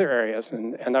in some other areas,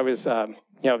 and I was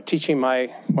teaching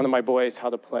one of my boys how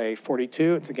to play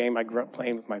 42. It's a game I grew up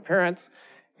playing with my parents.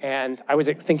 And I was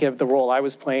thinking of the role I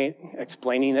was playing,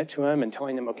 explaining it to him and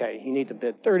telling him, okay, you need to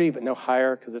bid 30, but no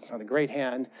higher because it's not a great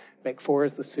hand. Make 4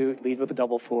 as the suit, lead with a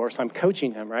double 4. So I'm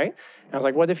coaching him, right? And I was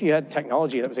like, what if you had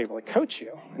technology that was able to coach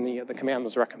you? And the command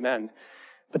was recommend.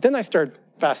 But then I started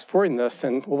fast forwarding this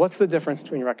and, well, what's the difference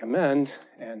between recommend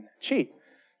and cheat?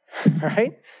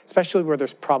 Right? Especially where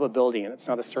there's probability and it's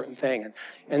not a certain thing.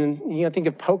 And think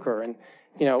of poker and,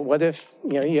 what if,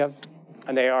 you have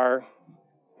an AR,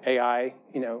 AI,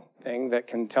 thing that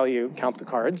can tell you, count the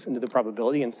cards into the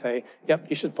probability and say, yep,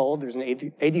 you should fold. There's an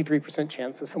 83%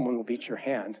 chance that someone will beat your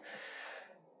hand.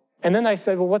 And then I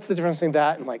said, well, what's the difference between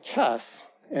that and like chess?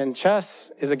 And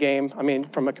chess is a game,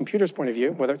 from a computer's point of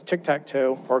view, whether it's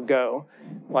tic-tac-toe or Go,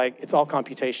 like it's all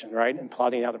computation, right? And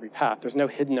plotting out every path. There's no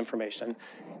hidden information.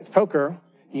 With poker,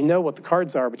 you know what the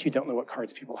cards are, but you don't know what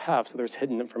cards people have, so there's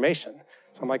hidden information.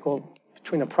 So I'm like, well,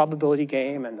 between a probability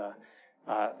game and a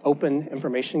open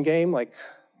information game, like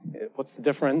What's the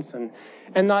difference? And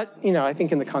not, I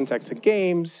think in the context of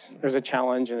games, there's a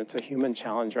challenge and it's a human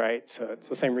challenge, right? So it's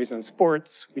the same reason in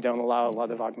sports, we don't allow a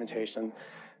lot of augmentation.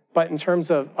 But in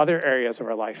terms of other areas of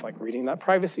our life, like reading that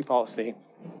privacy policy,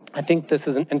 I think this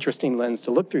is an interesting lens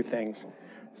to look through things.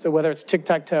 So whether it's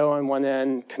tic-tac-toe on one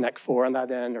end, Connect 4 on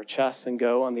that end, or chess and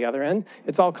Go on the other end,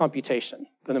 it's all computation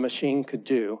that a machine could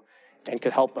do and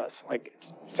could help us. Like, it's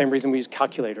the same reason we use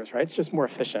calculators, right? It's just more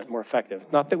efficient, more effective.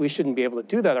 Not that we shouldn't be able to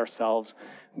do that ourselves,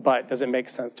 but does it make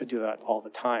sense to do that all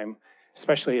the time,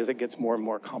 especially as it gets more and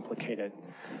more complicated?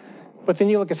 But then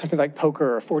you look at something like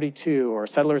poker or 42 or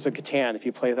Settlers of Catan, if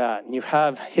you play that, and you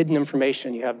have hidden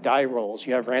information, you have die rolls,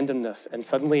 you have randomness, and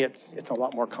suddenly it's a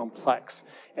lot more complex.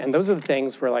 And those are the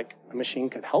things where like a machine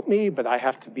could help me, but I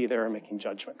have to be there making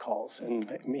judgment calls and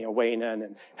weighing in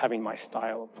and having my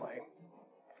style of play.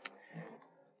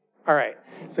 All right,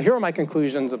 so here are my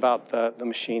conclusions about the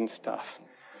machine stuff.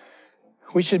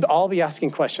 We should all be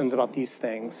asking questions about these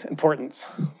things: importance,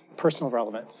 personal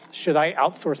relevance. Should I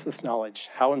outsource this knowledge?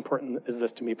 How important is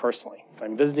this to me personally? If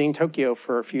I'm visiting Tokyo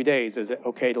for a few days, is it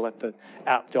okay to let the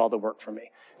app do all the work for me?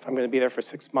 If I'm going to be there for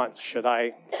 6 months, should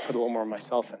I put a little more of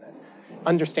myself in it?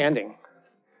 Understanding.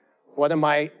 What am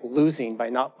I losing by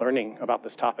not learning about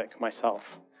this topic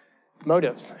myself?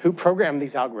 Motives. Who programmed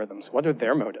these algorithms? What are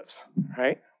their motives,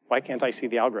 right? Why can't I see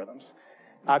the algorithms?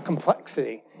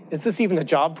 Complexity. Is this even a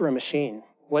job for a machine?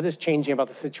 What is changing about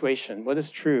the situation? What is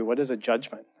true? What is a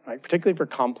judgment? Right? Particularly for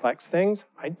complex things,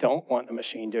 I don't want a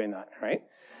machine doing that, right?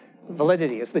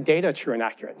 Validity. Is the data true and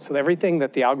accurate? So everything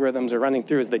that the algorithms are running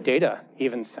through, is the data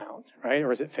even sound, right?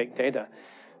 Or is it fake data?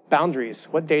 Boundaries.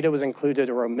 What data was included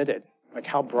or omitted? Like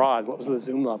how broad? What was the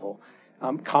zoom level?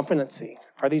 Competency.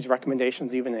 Are these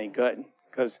recommendations even any good?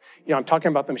 Because, I'm talking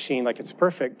about the machine like it's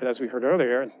perfect, but as we heard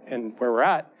earlier, and where we're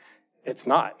at, it's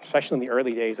not. Especially in the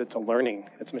early days, it's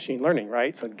it's machine learning,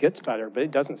 right? So it gets better, but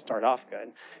it doesn't start off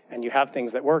good. And you have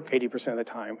things that work 80% of the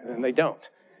time, and then they don't,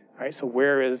 right? So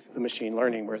where is the machine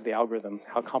learning? Where's the algorithm?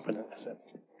 How competent is it?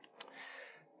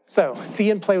 So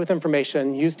see and play with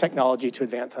information, use technology to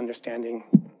advance understanding.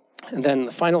 And then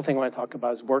the final thing I want to talk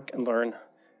about is work and learn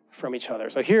from each other.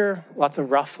 So here, lots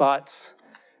of rough thoughts,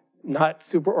 not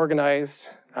super organized,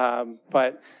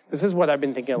 but this is what I've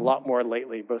been thinking a lot more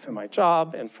lately, both in my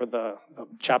job and for the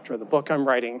chapter of the book I'm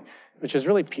writing, which is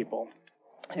really people.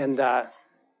 And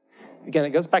again,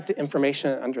 it goes back to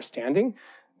information and understanding.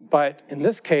 But in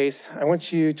this case, I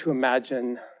want you to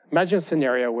imagine a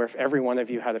scenario where if every one of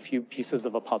you had a few pieces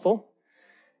of a puzzle,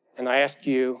 and I asked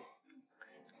you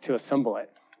to assemble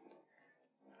it,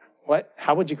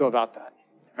 how would you go about that?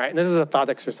 All right, and this is a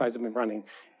thought exercise I've been running.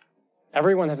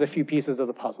 Everyone has a few pieces of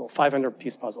the puzzle,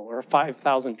 500-piece puzzle, or a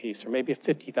 5,000-piece, or maybe a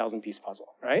 50,000-piece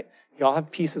puzzle, right? You all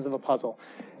have pieces of a puzzle.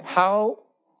 How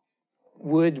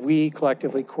would we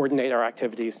collectively coordinate our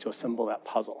activities to assemble that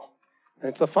puzzle? And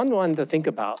it's a fun one to think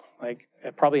about, like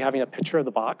probably having a picture of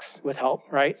the box would help,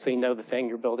 right? So you know the thing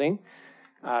you're building.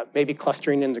 Maybe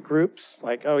clustering into groups,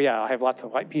 like, oh yeah, I have lots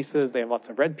of white pieces, they have lots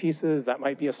of red pieces, that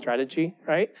might be a strategy,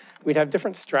 right? We'd have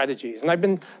different strategies. And I've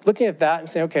been looking at that and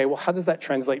saying, okay, well, how does that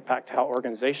translate back to how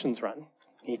organizations run?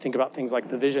 You think about things like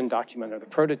the vision document or the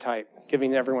prototype,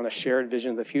 giving everyone a shared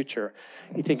vision of the future.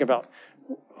 You think about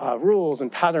rules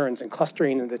and patterns and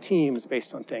clustering into teams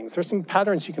based on things. There's some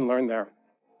patterns you can learn there.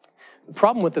 The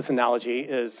problem with this analogy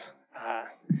is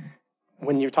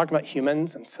when you're talking about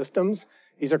humans and systems,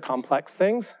 these are complex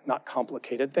things, not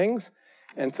complicated things.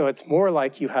 And so it's more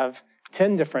like you have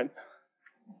 10 different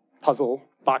puzzle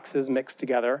boxes mixed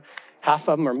together. Half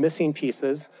of them are missing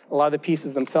pieces. A lot of the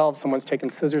pieces themselves, someone's taken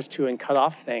scissors to and cut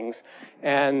off things.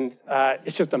 And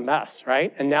it's just a mess,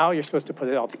 right? And now you're supposed to put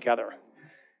it all together.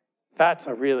 That's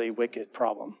a really wicked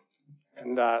problem.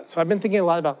 And so I've been thinking a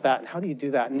lot about that. And how do you do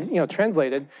that? And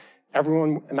translated,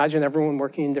 imagine everyone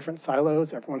working in different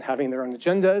silos, everyone having their own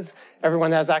agendas,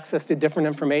 everyone has access to different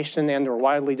information and or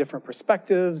wildly different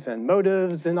perspectives and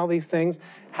motives and all these things.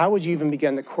 How would you even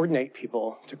begin to coordinate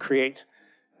people to create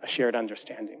a shared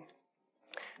understanding?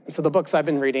 And so the books I've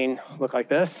been reading look like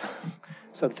this.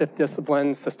 So the Fifth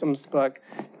Discipline, Systems book,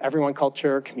 Everyone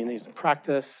Culture, Communities of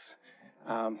Practice,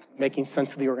 Making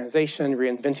Sense of the Organization,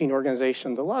 Reinventing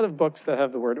Organizations, a lot of books that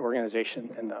have the word organization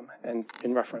in them and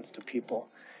in reference to people.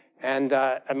 And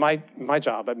at my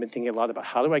job, I've been thinking a lot about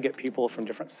how do I get people from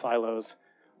different silos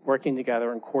working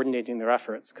together and coordinating their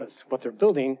efforts, because what they're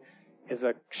building is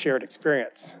a shared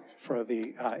experience for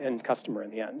the end customer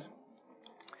in the end.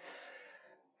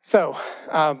 So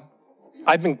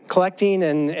I've been collecting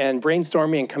and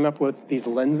brainstorming and coming up with these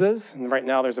lenses. And right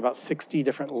now there's about 60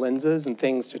 different lenses and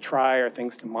things to try or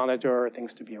things to monitor or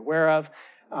things to be aware of.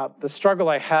 The struggle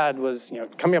I had was,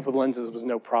 coming up with lenses was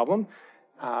no problem.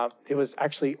 It was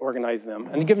actually organize them.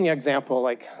 And to give you an example,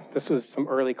 like this was some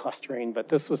early clustering, but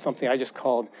this was something I just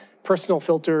called personal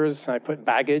filters. I put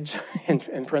baggage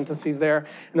in parentheses there.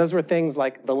 And those were things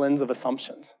like the lens of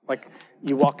assumptions. Like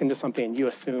you walk into something and you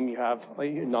assume you have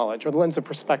knowledge, or the lens of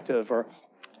perspective, or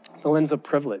the lens of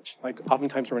privilege. Like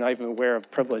oftentimes we're not even aware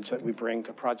of privilege that we bring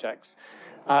to projects.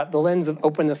 The lens of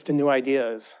openness to new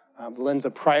ideas, the lens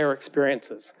of prior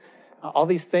experiences. All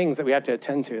these things that we have to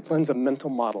attend to, the lens of mental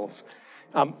models.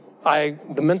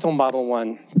 The mental model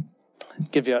one,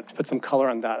 to put some color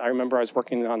on that. I remember I was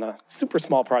working on a super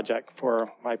small project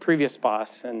for my previous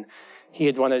boss, and he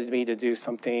had wanted me to do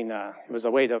something, it was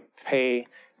a way to pay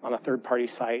on a third-party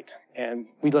site, and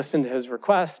we listened to his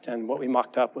request, and what we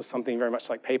mocked up was something very much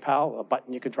like PayPal, a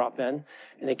button you could drop in,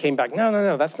 and he came back,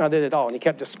 no, that's not it at all, and he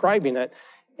kept describing it,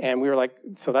 and we were like,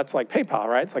 so that's like PayPal,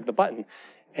 right? It's like the button.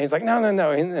 And he's like, no,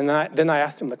 and then I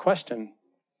asked him the question,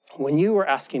 when you were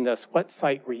asking this, what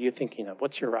site were you thinking of?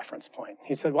 What's your reference point?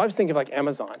 He said, well, I was thinking of like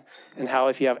Amazon, and how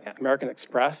if you have American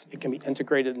Express, it can be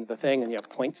integrated into the thing, and you have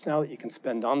points now that you can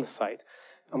spend on the site.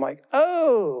 I'm like,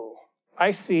 oh,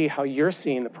 I see how you're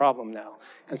seeing the problem now.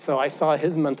 And so I saw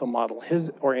his mental model, his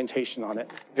orientation on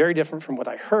it, very different from what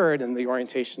I heard and the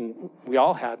orientation we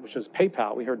all had, which was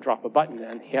PayPal. We heard drop a button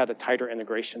in. He had a tighter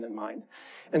integration in mind.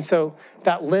 And so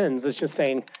that lens is just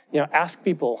saying, ask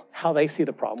people how they see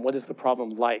the problem. What is the problem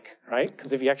like, right?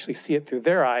 Because if you actually see it through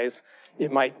their eyes, it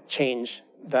might change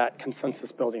that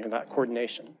consensus building or that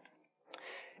coordination.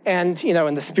 And,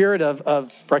 in the spirit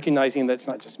of recognizing that it's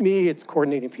not just me, it's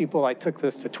coordinating people, I took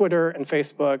this to Twitter and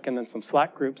Facebook and then some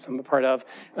Slack groups I'm a part of.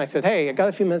 And I said, hey, I got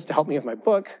a few minutes to help me with my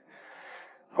book.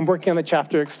 I'm working on the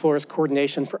chapter that explores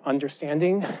coordination for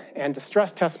understanding. And to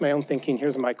stress test my own thinking,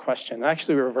 here's my question. I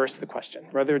actually reversed the question.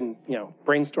 Rather than,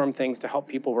 brainstorm things to help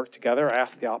people work together, I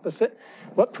asked the opposite.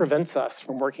 What prevents us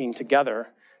from working together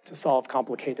to solve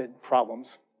complicated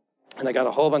problems? And I got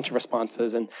a whole bunch of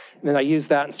responses, and then I used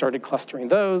that and started clustering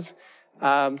those.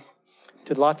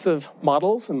 Did lots of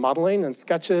models and modeling and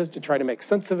sketches to try to make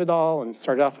sense of it all, and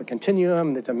started off with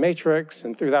continuum, then did a matrix,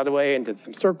 and threw that away and did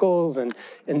some circles, and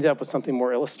ended up with something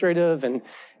more illustrative.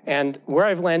 And where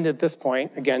I've landed at this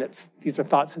point, again, these are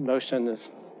thoughts in motion, is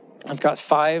I've got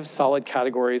 5 solid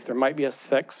categories. There might be a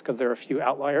 6th because there are a few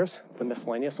outliers, the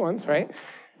miscellaneous ones, right?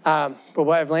 But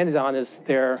what I've landed on is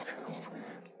there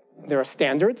are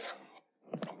standards,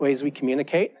 ways we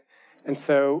communicate. And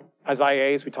so as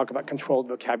IAs, we talk about controlled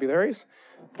vocabularies,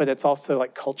 but it's also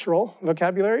like cultural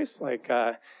vocabularies. Like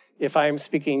if I'm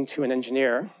speaking to an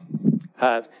engineer,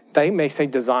 they may say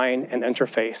design and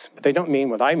interface, but they don't mean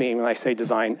what I mean when I say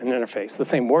design and interface. The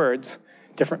same words,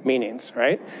 different meanings,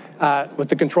 right? With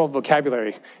the controlled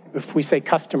vocabulary, if we say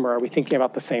customer, are we thinking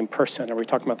about the same person? Are we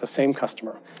talking about the same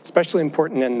customer? Especially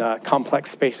important in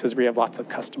complex spaces where you have lots of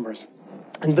customers.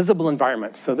 Invisible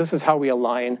environments. So this is how we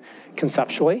align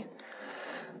conceptually.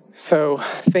 So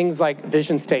things like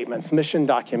vision statements, mission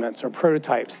documents, or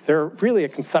prototypes, they're really a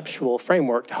conceptual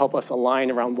framework to help us align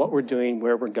around what we're doing,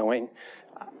 where we're going.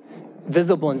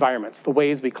 Visible environments, the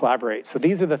ways we collaborate. So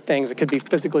these are the things, it could be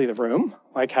physically the room,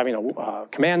 like having a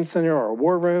command center or a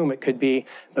war room. It could be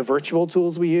the virtual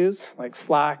tools we use, like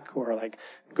Slack or like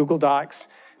Google Docs.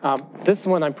 This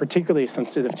one I'm particularly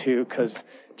sensitive to because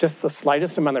just the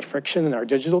slightest amount of friction in our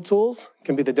digital tools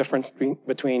can be the difference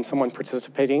between someone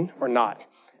participating or not.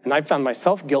 And I've found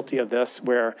myself guilty of this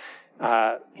where,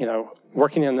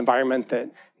 working in an environment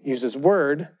that uses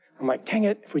Word, I'm like, dang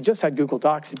it, if we just had Google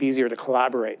Docs, it'd be easier to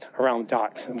collaborate around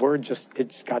Docs. And Word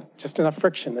it's got just enough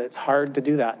friction that it's hard to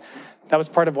do that. That was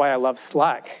part of why I love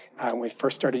Slack when we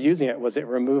first started using it, was it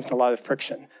removed a lot of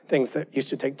friction. Things that used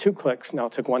to take 2 clicks now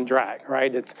took 1 drag,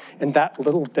 right? And that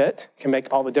little bit can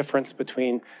make all the difference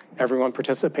between everyone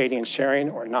participating and sharing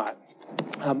or not.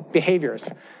 Behaviors.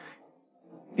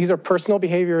 These are personal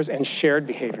behaviors and shared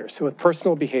behaviors. So with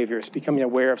personal behaviors, becoming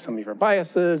aware of some of your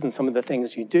biases and some of the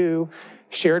things you do.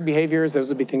 Shared behaviors, those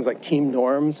would be things like team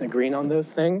norms, agreeing on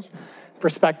those things.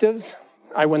 Perspectives,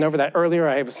 I went over that earlier.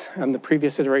 I was on the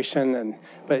previous iteration,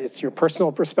 but it's your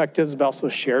personal perspectives, but also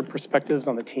shared perspectives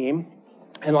on the team.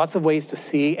 And lots of ways to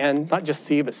see, and not just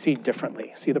see, but see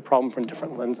differently, see the problem from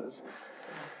different lenses.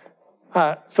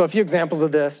 So a few examples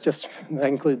of this, I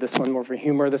include this one more for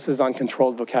humor. This is on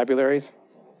controlled vocabularies.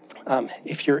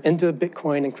 If you're into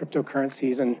Bitcoin and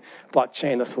cryptocurrencies and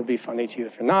blockchain, this will be funny to you.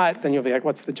 If you're not, then you'll be like,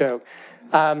 what's the joke?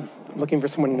 I'm looking for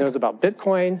someone who knows about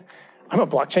Bitcoin. I'm a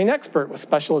blockchain expert with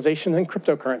specialization in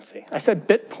cryptocurrency. I said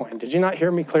Bitcoin. Did you not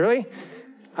hear me clearly?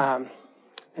 And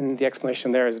the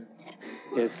explanation there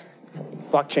is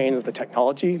Blockchain is the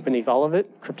technology beneath all of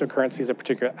it. Cryptocurrency is a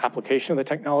particular application of the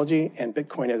technology, and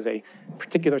Bitcoin is a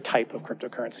particular type of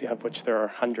cryptocurrency, of which there are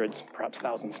hundreds, perhaps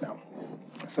thousands now.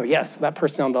 So yes, that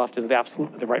person on the left is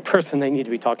the right person they need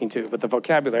to be talking to, but the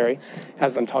vocabulary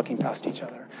has them talking past each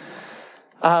other.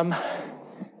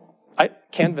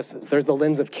 Canvases, there's the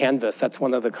lens of Canvas, that's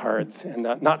one of the cards, and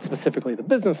not specifically the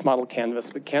business model Canvas,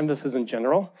 but canvases in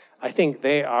general. I think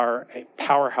they are a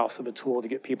powerhouse of a tool to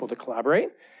get people to collaborate,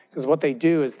 because what they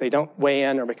do is they don't weigh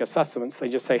in or make assessments, they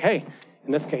just say, hey,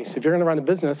 in this case, if you're gonna run a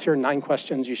business, here are 9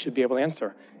 questions you should be able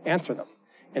to answer them.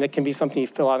 And it can be something you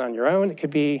fill out on your own, it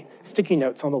could be sticky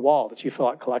notes on the wall that you fill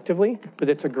out collectively, but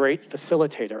it's a great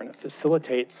facilitator, and it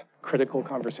facilitates critical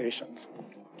conversations.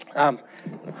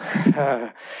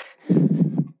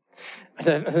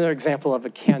 Another example of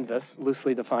a canvas,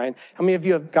 loosely defined. How many of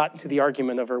you have gotten to the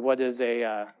argument over what is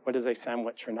a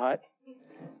sandwich or not?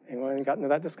 Anyone gotten to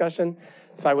that discussion?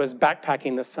 So I was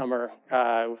backpacking this summer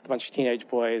with a bunch of teenage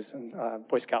boys and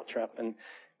Boy Scout trip, and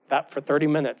that for 30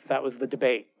 minutes, that was the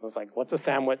debate. It was like, what's a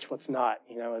sandwich, what's not?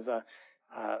 You know, is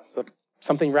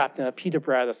something wrapped in a pita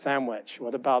bread a sandwich?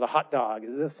 What about a hot dog?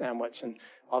 Is it a sandwich? And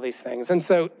all these things. And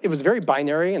so it was very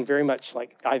binary and very much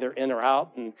like either in or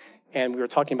out. And we were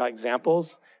talking about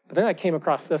examples. But then I came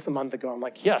across this a month ago. I'm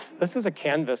like, yes, this is a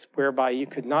canvas whereby you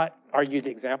could not argue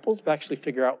the examples, but actually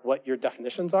figure out what your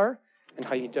definitions are and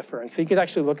how you differ. And so you could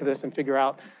actually look at this and figure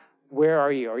out, where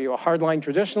are you? Are you a hardline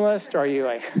traditionalist? Are you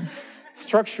a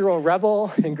structural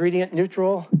rebel, ingredient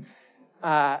neutral?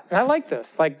 And I like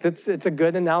this. Like, it's a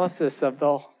good analysis of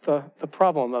the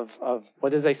problem of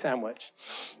what is a sandwich.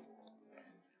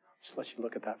 Just let you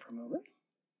look at that for a moment.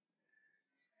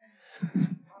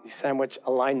 The sandwich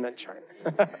alignment chart.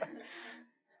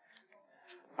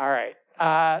 All right.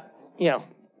 You know,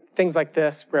 things like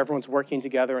this where everyone's working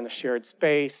together in a shared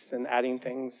space and adding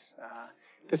things.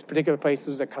 This particular place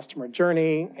was a customer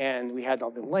journey, and we had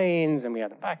all the lanes, and we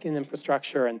had the back-end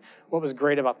infrastructure. And what was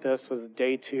great about this was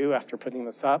day 2 after putting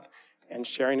this up and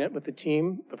sharing it with the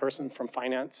team, the person from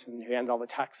finance and who handled all the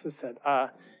taxes said,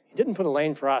 he didn't put a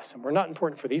lane for us, and we're not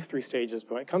important for these 3 stages,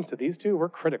 but when it comes to these 2, we're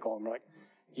critical. And we're like,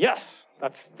 yes,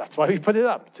 that's why we put it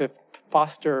up, to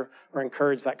foster or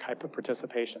encourage that type of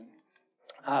participation.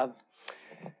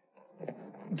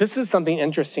 This is something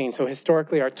interesting. So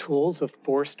historically, our tools have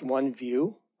forced one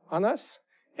view on us.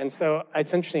 And so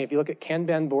it's interesting, if you look at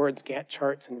Kanban boards, Gantt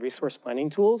charts, and resource planning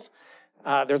tools,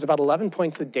 there's about 11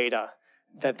 points of data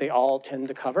that they all tend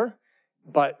to cover,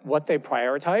 but what they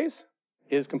prioritize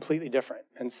is completely different.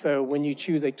 And so when you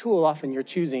choose a tool, often you're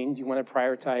choosing, do you want to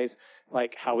prioritize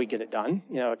like how we get it done?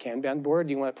 You know, a Kanban board,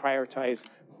 do you want to prioritize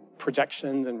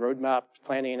projections and roadmap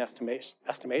planning and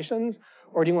estimations?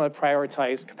 Or do you want to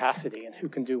prioritize capacity and who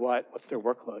can do what's their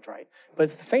workload, right? But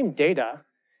it's the same data,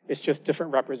 it's just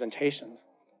different representations.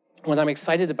 What I'm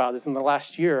excited about is in the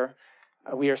last year,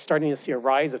 we are starting to see a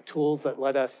rise of tools that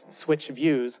let us switch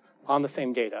views on the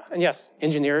same data. And yes,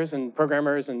 engineers and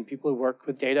programmers and people who work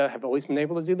with data have always been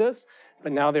able to do this,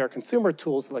 but now there are consumer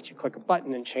tools that let you click a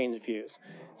button and change views.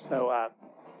 So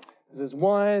this is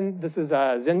one. This is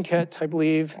ZenKit, I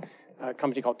believe. A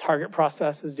company called Target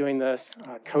Process is doing this.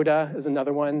 Coda is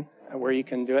another one where you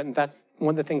can do it. And that's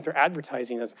one of the things they're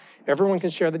advertising is everyone can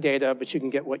share the data, but you can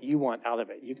get what you want out of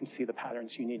it. You can see the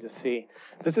patterns you need to see.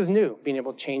 This is new, being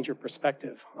able to change your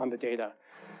perspective on the data.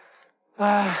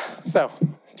 So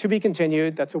to be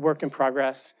continued, that's a work in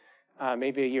progress.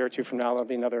 Maybe a year or 2 from now, there'll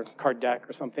be another card deck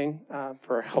or something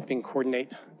for helping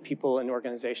coordinate people and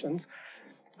organizations.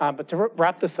 But to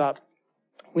wrap this up,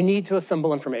 we need to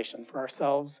assemble information for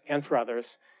ourselves and for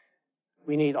others.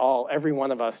 We need every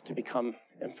one of us to become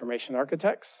information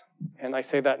architects. And I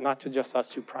say that not to just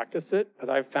us who practice it, but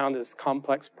I've found as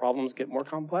complex problems get more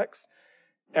complex,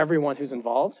 everyone who's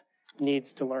involved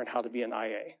needs to learn how to be an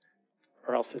IA,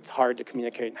 or else it's hard to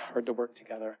communicate, hard to work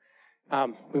together.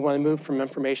 We want to move from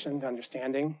information to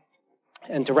understanding.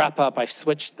 And to wrap up, I've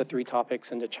switched the 3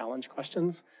 topics into challenge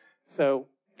questions. So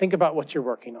think about what you're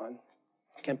working on.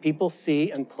 Can people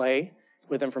see and play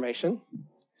with information?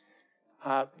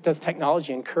 Does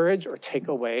technology encourage or take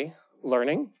away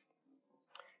learning?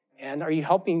 And are you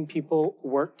helping people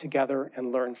work together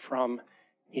and learn from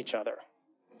each other?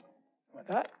 With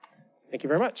that, thank you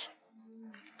very much.